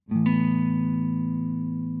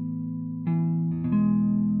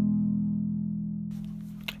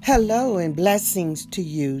Hello and blessings to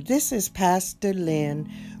you. This is Pastor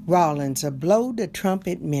Lynn Rollins of Blow the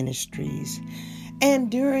Trumpet Ministries. And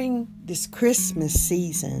during this Christmas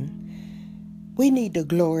season, we need the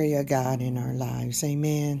glory of God in our lives.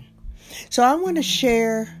 Amen. So I want to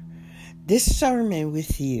share this sermon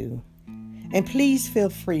with you. And please feel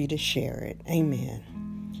free to share it. Amen.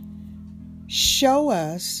 Show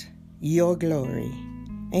us your glory.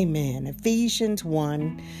 Amen. Ephesians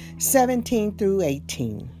 1:17 through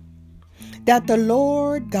 18. That the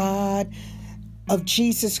Lord God of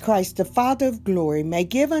Jesus Christ, the Father of glory, may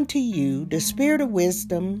give unto you the spirit of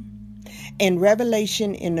wisdom and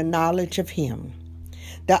revelation in the knowledge of him,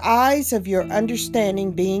 the eyes of your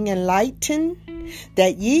understanding being enlightened,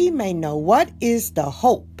 that ye may know what is the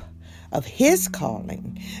hope of his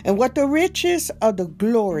calling, and what the riches of the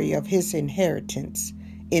glory of his inheritance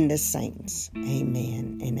in the saints.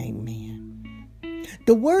 Amen and amen.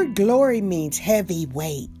 The word glory means heavy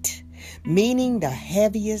weight, meaning the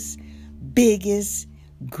heaviest, biggest,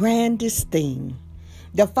 grandest thing.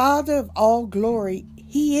 The Father of all glory,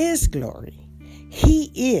 he is glory.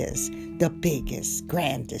 He is the biggest,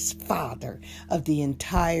 grandest Father of the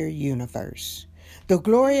entire universe. The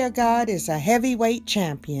glory of God is a heavyweight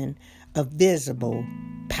champion of visible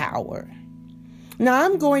power. Now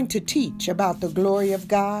I'm going to teach about the glory of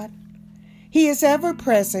God. He is ever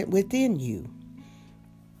present within you,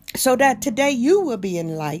 so that today you will be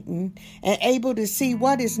enlightened and able to see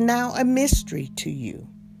what is now a mystery to you.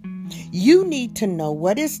 You need to know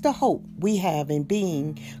what is the hope we have in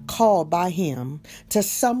being called by him to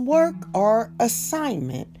some work or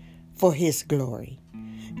assignment for his glory.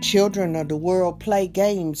 Children of the world play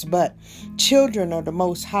games, but children of the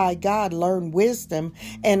Most High God learn wisdom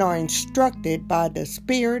and are instructed by the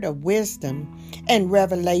spirit of wisdom and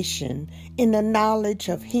revelation in the knowledge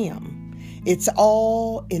of him. It's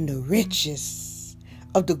all in the riches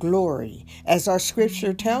of the glory, as our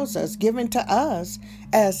scripture tells us, given to us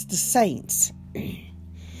as the saints.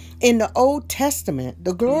 In the Old Testament,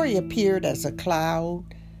 the glory appeared as a cloud,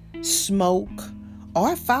 smoke,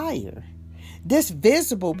 or fire. This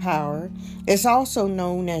visible power is also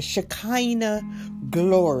known as Shekinah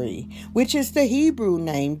glory, which is the Hebrew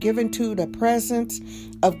name given to the presence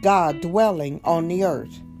of God dwelling on the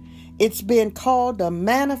earth. It's been called the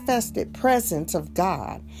manifested presence of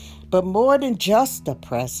God, but more than just a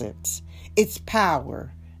presence, it's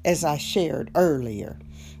power, as I shared earlier.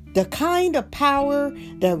 The kind of power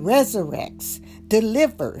that resurrects,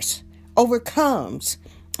 delivers, overcomes,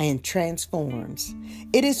 and transforms.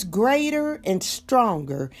 It is greater and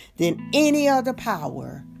stronger than any other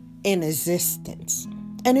power in existence,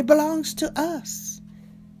 and it belongs to us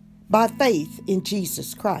by faith in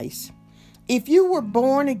Jesus Christ. If you were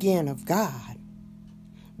born again of God,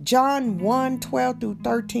 John 1:12 through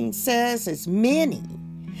 13 says, as many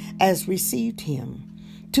as received him,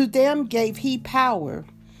 to them gave he power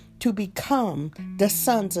to become the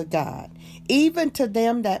sons of God, even to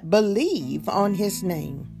them that believe on his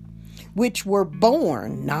name, which were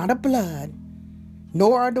born not of blood,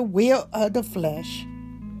 nor of the will of the flesh,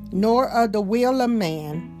 nor of the will of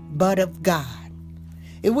man, but of God.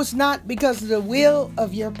 It was not because of the will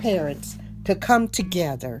of your parents to come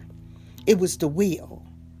together. It was the will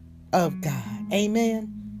of God.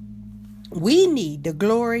 Amen. We need the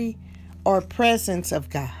glory or presence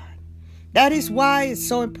of God. That is why it's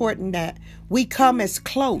so important that we come as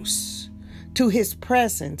close to his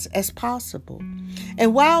presence as possible.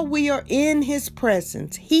 And while we are in his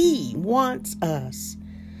presence, he wants us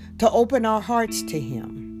to open our hearts to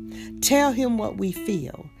him, tell him what we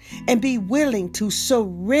feel, and be willing to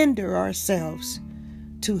surrender ourselves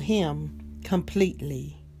to him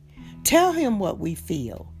completely. Tell him what we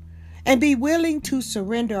feel and be willing to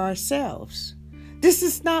surrender ourselves. This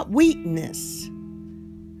is not weakness,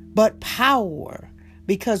 but power,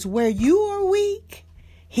 because where you are weak,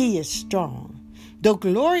 he is strong. The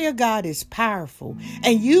glory of God is powerful,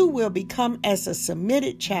 and you will become as a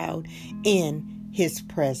submitted child in his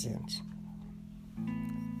presence.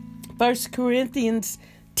 1 Corinthians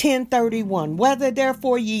 10:31, whether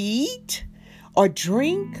therefore ye eat or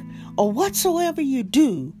drink or whatsoever you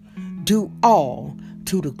do, do all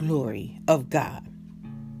to the glory of God.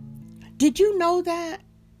 Did you know that?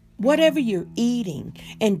 Whatever you're eating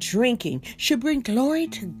and drinking should bring glory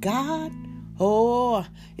to God. Oh,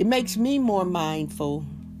 it makes me more mindful.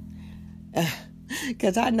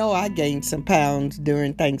 Because I know I gained some pounds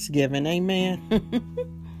during Thanksgiving. Amen.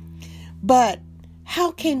 But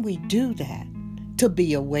how can we do that? To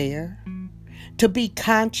be aware, to be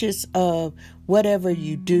conscious of whatever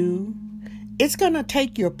you do It's going to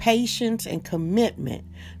take your patience and commitment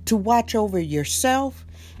to watch over yourself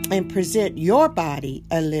and present your body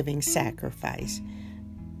a living sacrifice.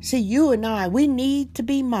 See, you and I, we need to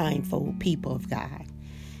be mindful, people of God.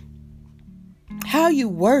 How you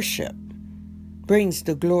worship brings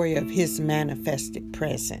the glory of His manifested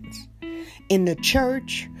presence. In the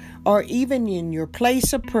church or even in your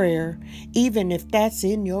place of prayer, even if that's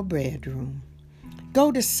in your bedroom.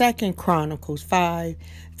 Go to 2 Chronicles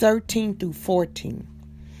 5:13 through 14.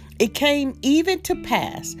 It came even to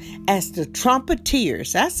pass as the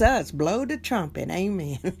trumpeters, that's us, blow the trumpet,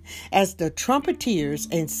 amen, as the trumpeters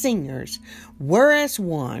and singers were as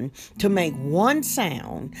one to make one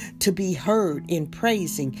sound to be heard in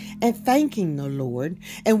praising and thanking the Lord.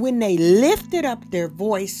 And when they lifted up their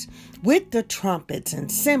voice with the trumpets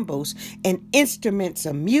and cymbals and instruments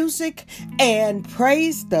of music and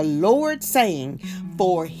praised the Lord, saying,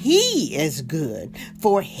 for He is good,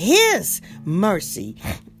 for His mercy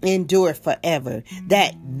endure forever,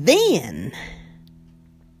 that then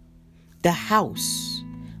the house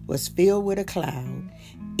was filled with a cloud,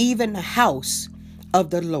 even the house of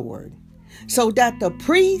the Lord, so that the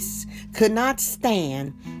priests could not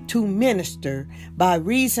stand to minister by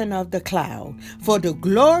reason of the cloud, for the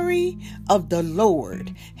glory of the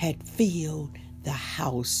Lord had filled the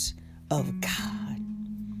house of God.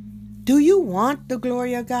 Do you want the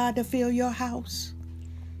glory of God to fill your house?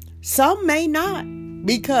 Some may not,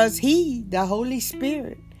 because He, the Holy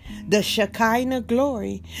Spirit, the Shekinah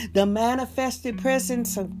glory, the manifested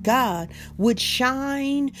presence of God, would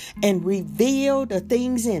shine and reveal the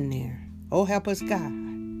things in there. Oh, help us, God.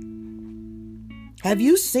 Have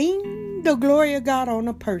you seen the glory of God on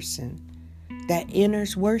a person that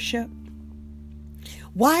enters worship?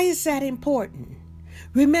 Why is that important?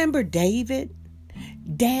 Remember David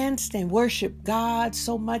danced and worshiped God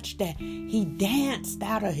so much that he danced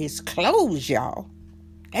out of his clothes, y'all.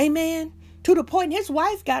 Amen. To the point his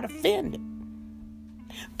wife got offended.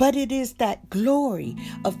 But it is that glory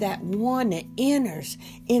of that one that enters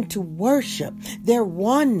into worship, their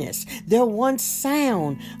oneness, their one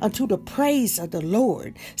sound unto the praise of the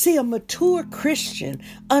Lord. See, a mature Christian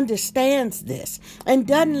understands this and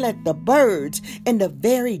doesn't let the birds and the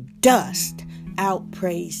very dust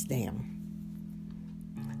outpraise them.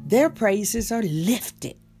 Their praises are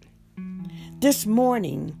lifted. This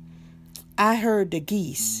morning, I heard the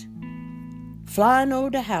geese flying over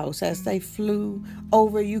the house. As they flew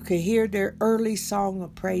over, you could hear their early song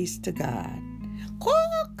of praise to God.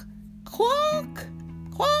 Quack, quack,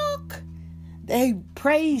 quack. They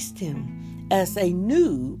praised Him as they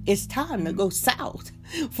knew it's time to go south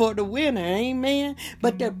for the winter. Amen.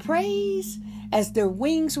 But their praise, as their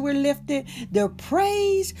wings were lifted, their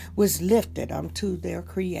praise was lifted unto their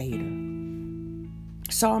Creator.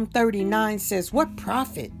 Psalm 39 says, what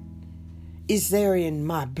profit is there in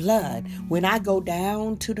my blood when I go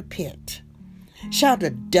down to the pit? Shall the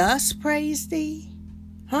dust praise Thee?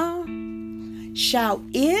 Huh? Shall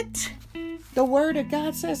it? The word of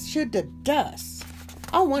God says, should the dust?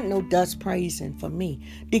 I don't want no dust praising for me.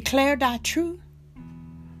 Declare Thy truth.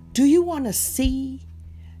 Do you want to see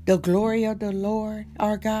the glory of the Lord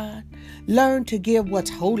our God? Learn to give what's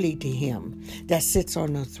holy to Him that sits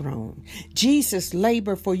on the throne. Jesus'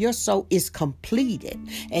 labor for your soul is completed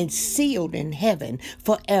and sealed in heaven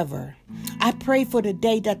forever. I pray for the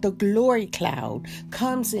day that the glory cloud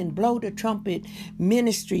comes and blow the trumpet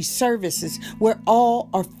ministry services where all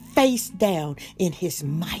are face down in His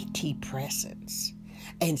mighty presence.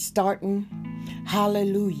 And starting,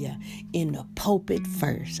 hallelujah, in the pulpit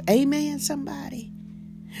first. Amen, somebody?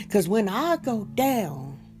 Because when I go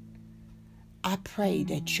down, I pray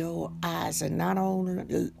that your eyes are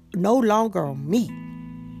no longer on me,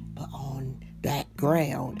 but on that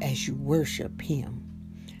ground as you worship Him.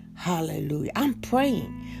 Hallelujah. I'm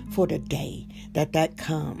praying for the day that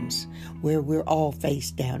comes where we're all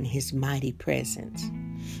face down in His mighty presence.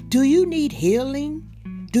 Do you need healing?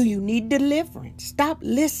 Do you need deliverance? Stop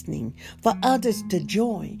listening for others to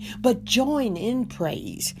join, but join in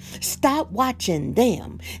praise. Stop watching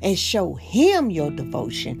them and show Him your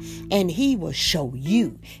devotion, and He will show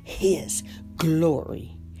you His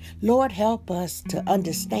glory. Lord, help us to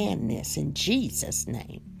understand this in Jesus'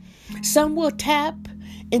 name. Some will tap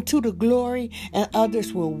into the glory, and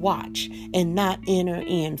others will watch and not enter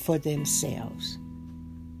in for themselves.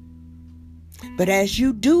 But as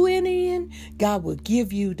you do enter in, God will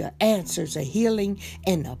give you the answers, a healing,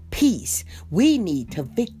 and a peace we need to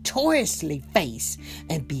victoriously face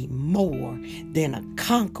and be more than a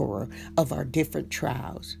conqueror of our different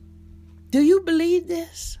trials. Do you believe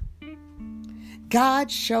this?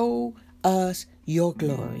 God, show us your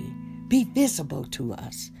glory. Be visible to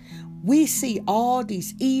us. We see all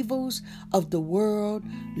these evils of the world.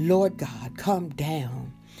 Lord God, come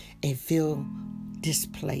down and fill this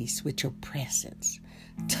place with your presence.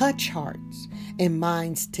 Touch hearts and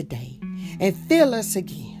minds today and fill us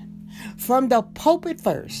again from the pulpit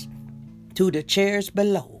first to the chairs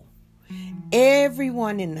below.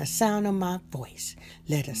 Everyone in the sound of my voice,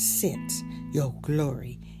 let us sense your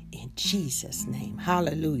glory in Jesus' name.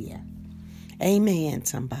 Hallelujah. Amen,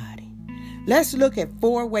 somebody. Let's look at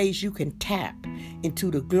 4 ways you can tap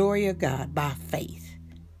into the glory of God by faith.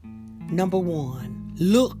 Number 1,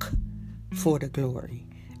 look for the glory.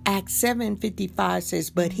 Acts 7:55 says,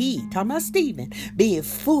 but he, talking about Stephen, being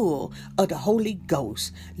full of the Holy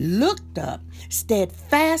Ghost, looked up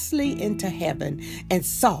steadfastly into heaven and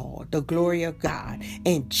saw the glory of God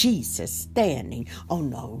and Jesus standing on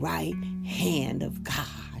the right hand of God.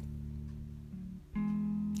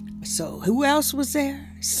 So who else was there?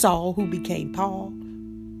 Saul, who became Paul,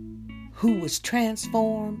 who was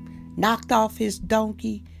transformed, knocked off his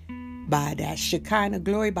donkey by that Shekinah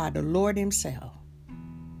glory, by the Lord himself.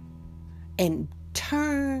 And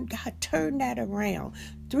God turned that around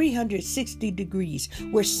 360 degrees,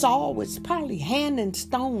 where Saul was probably handing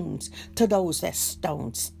stones to those that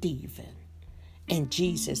stoned Stephen. And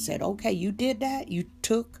Jesus said, okay, you did that. You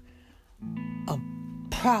took a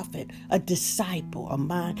prophet, a disciple of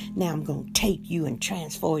mine. Now I'm going to take you and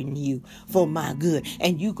transform you for my good.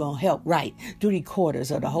 And you going to help write 3/4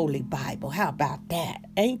 of the Holy Bible. How about that?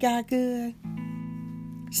 Ain't God good?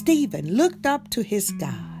 Stephen looked up to his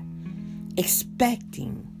God,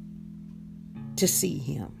 expecting to see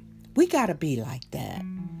him. We got to be like that.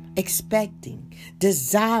 Expecting,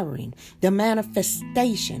 desiring the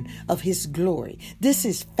manifestation of his glory. This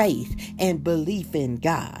is faith and belief in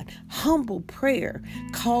God. Humble prayer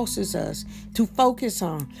causes us to focus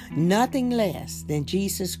on nothing less than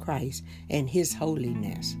Jesus Christ and his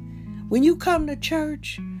holiness. When you come to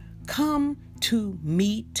church, come to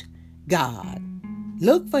meet God.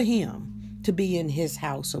 Look for him to be in his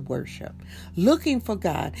house of worship. Looking for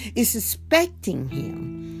God is expecting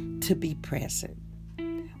him to be present.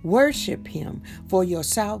 Worship him for your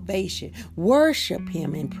salvation. Worship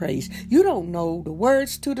him in praise. You don't know the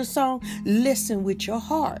words to the song? Listen with your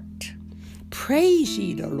heart. Praise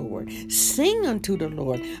ye the Lord. Sing unto the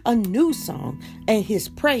Lord a new song and his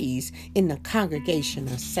praise in the congregation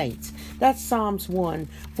of saints. That's Psalms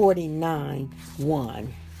 149:1.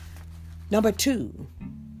 Number 2,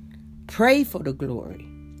 pray for the glory.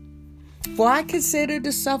 For I consider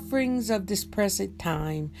the sufferings of this present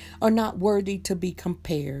time are not worthy to be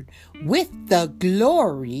compared with the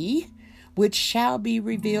glory which shall be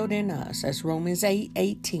revealed in us. That's Romans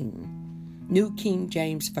 8:18, New King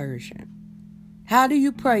James Version. How do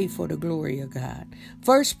you pray for the glory of God?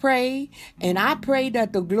 First pray, and I pray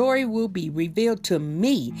that the glory will be revealed to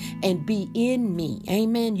me and be in me.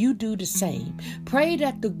 Amen. You do the same. Pray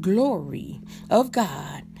that the glory of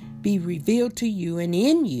God be revealed to you and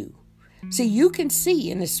in you. See, you can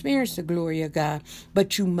see and experience the glory of God,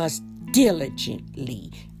 but you must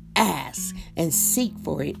diligently ask and seek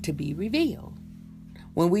for it to be revealed.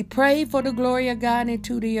 When we pray for the glory of God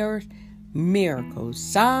into the earth, miracles,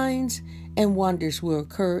 signs, and wonders will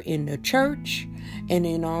occur in the church and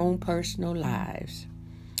in our own personal lives.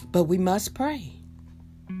 But we must pray.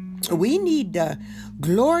 We need the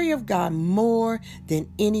glory of God more than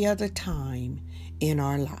any other time in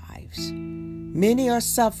our lives. Many are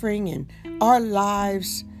suffering, and our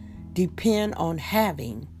lives depend on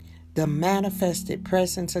having the manifested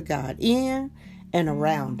presence of God in and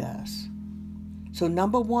around us. So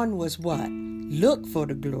number 1 was what? Look for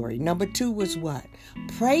the glory. Number 2 was what?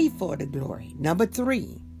 Pray for the glory. Number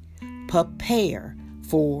 3, prepare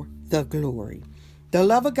for the glory. The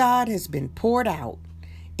love of God has been poured out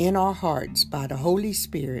in our hearts by the Holy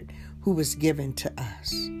Spirit who was given to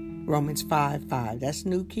us. Romans 5:5. That's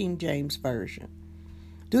New King James Version.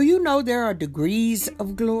 Do you know there are degrees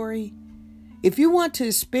of glory? If you want to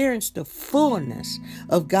experience the fullness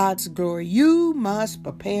of God's glory, you must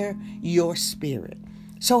prepare your spirit.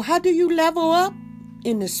 So how do you level up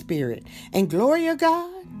in the spirit and glory of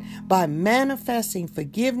God? By manifesting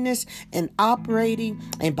forgiveness and operating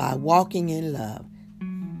and by walking in love.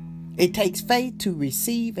 It takes faith to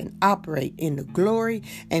receive and operate in the glory,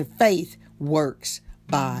 and faith works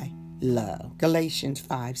by love. Galatians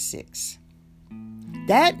 5:6.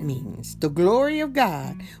 That means the glory of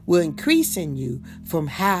God will increase in you from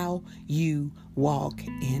how you walk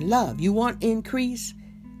in love. You want increase?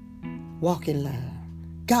 Walk in love.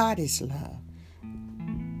 God is love.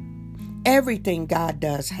 Everything God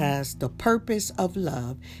does has the purpose of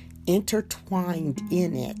love intertwined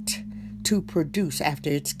in it to produce after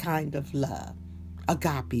its kind of love.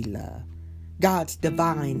 agape love, God's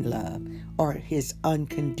divine love, or his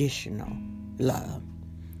unconditional love.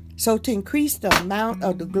 So to increase the amount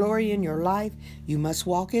of the glory in your life, you must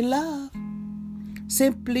walk in love.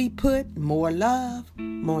 Simply put, more love,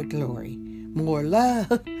 more glory. More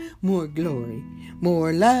love, more glory.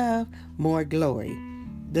 More love, more glory.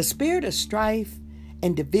 The spirit of strife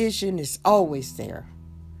and division is always there,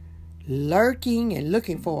 lurking and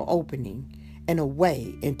looking for an opening and a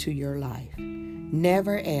way into your life.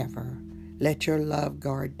 Never ever let your love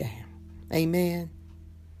guard down. Amen.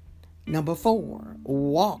 Number 4,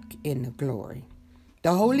 walk in the glory.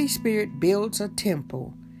 The Holy Spirit builds a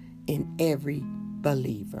temple in every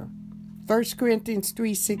believer. 1 Corinthians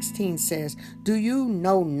 3:16 says, do you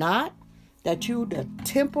know not that you are the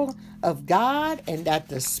temple of God and that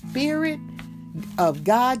the Spirit of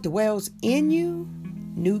God dwells in you?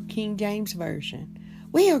 New King James Version.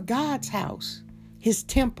 We are God's house, his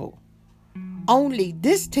temple. Only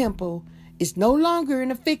this temple is no longer in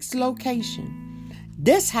a fixed location.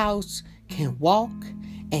 This house can walk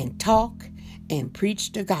and talk and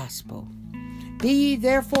preach the gospel. Be ye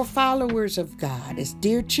therefore followers of God as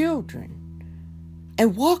dear children,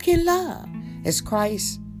 and walk in love as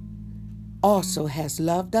Christ also has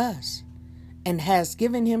loved us and has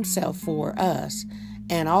given himself for us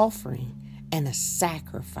an offering and a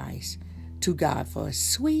sacrifice to God for a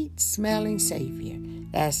sweet smelling Savior.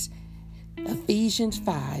 That's Ephesians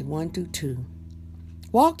 5:1-2.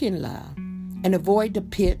 Walk in love and avoid the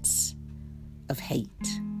pits of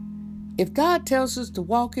hate. If God tells us to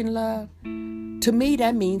walk in love, to me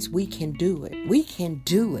that means we can do it. We can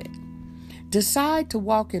do it. Decide to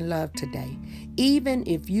walk in love today, even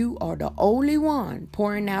if you are the only one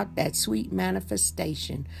pouring out that sweet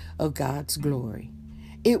manifestation of God's glory.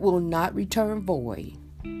 It will not return void.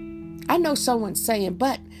 I know someone saying,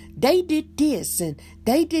 but they did this and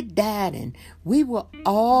they did that, and we will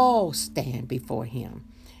all stand before him.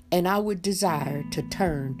 And I would desire to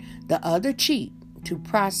turn the other cheek to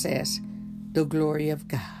process the glory of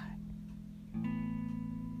God.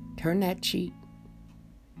 Turn that cheek.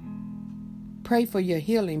 Pray for your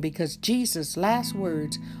healing, because Jesus' last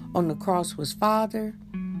words on the cross was, Father,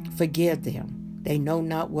 forgive them. They know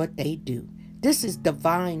not what they do. This is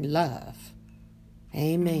divine love.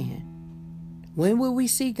 Amen. When will we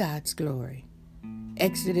see God's glory?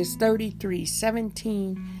 Exodus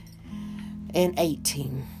 33:17 and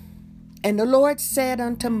 18. And the Lord said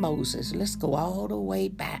unto Moses, let's go all the way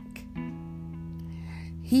back.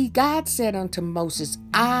 God said unto Moses,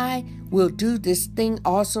 I will do this thing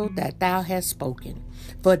also that thou hast spoken,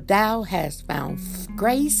 for thou hast found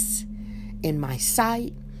grace in my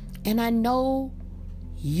sight, and I know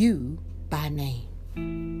you by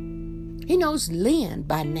name. He knows Lynn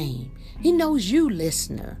by name. He knows you,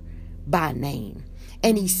 listener, by name.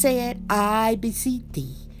 And he said, I beseech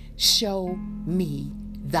thee, show me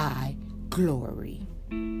thy glory.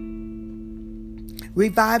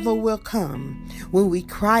 Revival will come when we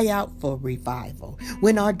cry out for revival,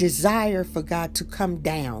 when our desire for God to come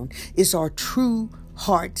down is our true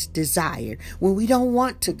heart's desire, when we don't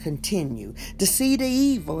want to continue to see the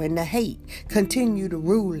evil and the hate continue to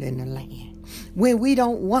rule in the land, when we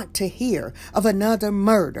don't want to hear of another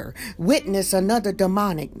murder, witness another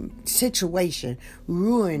demonic situation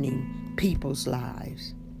ruining people's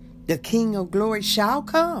lives. The King of Glory shall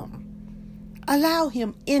come. Allow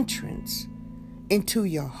him entrance into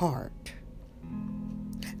your heart.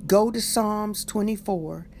 Go to Psalms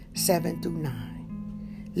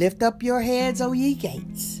 24:7-9. Lift up your heads, O ye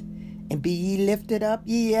gates, and be ye lifted up,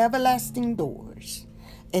 ye everlasting doors,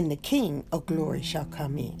 and the King of Glory shall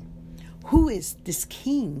come in. Who is this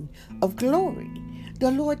King of Glory?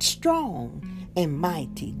 The Lord strong and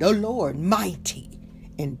mighty, the Lord mighty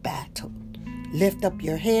in battle. Lift up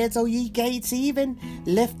your heads, O ye gates, even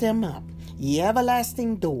lift them up, ye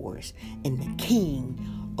everlasting doors, and the King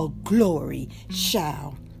of Glory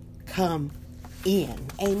shall come in.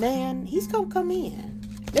 Amen. He's going to come in.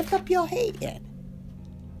 Lift up your head.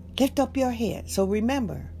 Lift up your head. So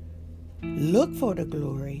remember, look for the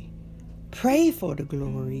glory, pray for the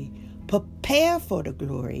glory, prepare for the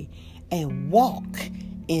glory, and walk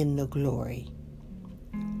in the glory.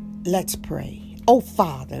 Let's pray. Oh,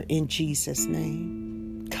 Father, in Jesus'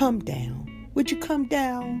 name, come down. Would you come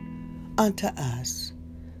down unto us?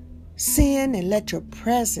 Send and let your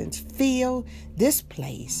presence fill this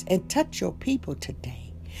place and touch your people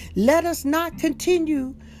today. Let us not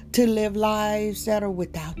continue to live lives that are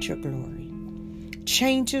without your glory.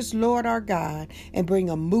 Change us, Lord our God, and bring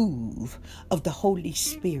a move of the Holy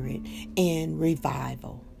Spirit in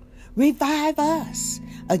revival. Revive us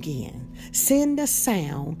again. Send the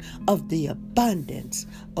sound of the abundance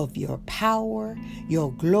of your power,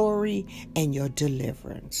 your glory, and your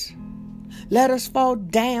deliverance. Let us fall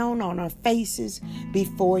down on our faces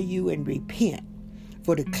before you and repent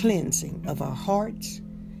for the cleansing of our hearts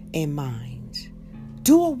and minds.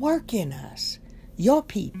 Do a work in us, your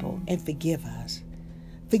people, and forgive us.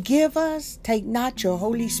 Forgive us. Take not your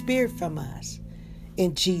Holy Spirit from us.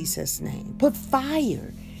 In Jesus' name. Put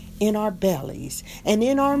fire in our bellies and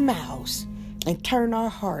in our mouths and turn our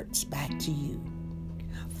hearts back to you.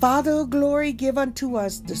 Father of glory, give unto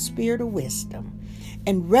us the spirit of wisdom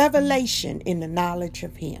and revelation in the knowledge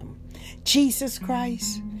of him. Jesus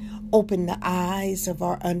Christ, open the eyes of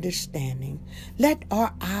our understanding. Let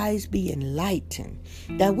our eyes be enlightened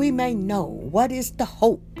that we may know what is the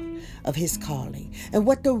hope of his calling and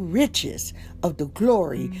what the riches of the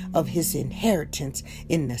glory of his inheritance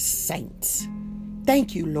in the saints.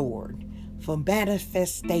 Thank you, Lord, for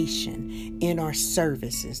manifestation in our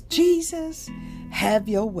services. Jesus, have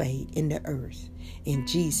your way in the earth. In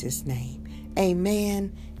Jesus' name,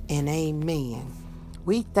 amen and amen.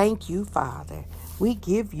 We thank you, Father. We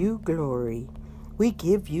give you glory. We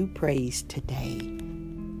give you praise today.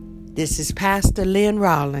 This is Pastor Lynn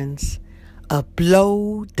Rollins of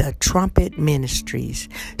Blow the Trumpet Ministries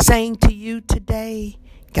saying to you today,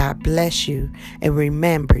 God bless you. And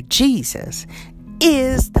remember, Jesus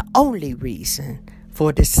is the only reason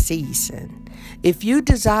for the season. If you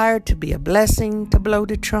desire to be a blessing to blow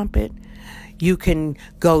the trumpet, you can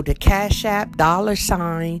go to Cash App,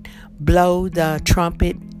 $ blow the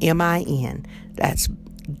trumpet, MIN. That's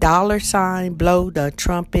 $ blow the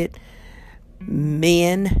trumpet,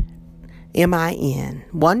 men, MIN.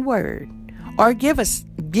 One word. Or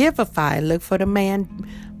Giveify, look for the man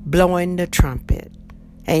blowing the trumpet.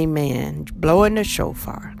 Amen. Blowing the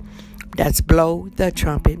shofar. That's Blow the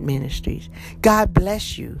Trumpet Ministries. God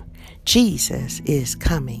bless you. Jesus is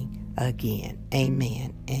coming again.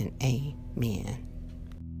 Amen and amen.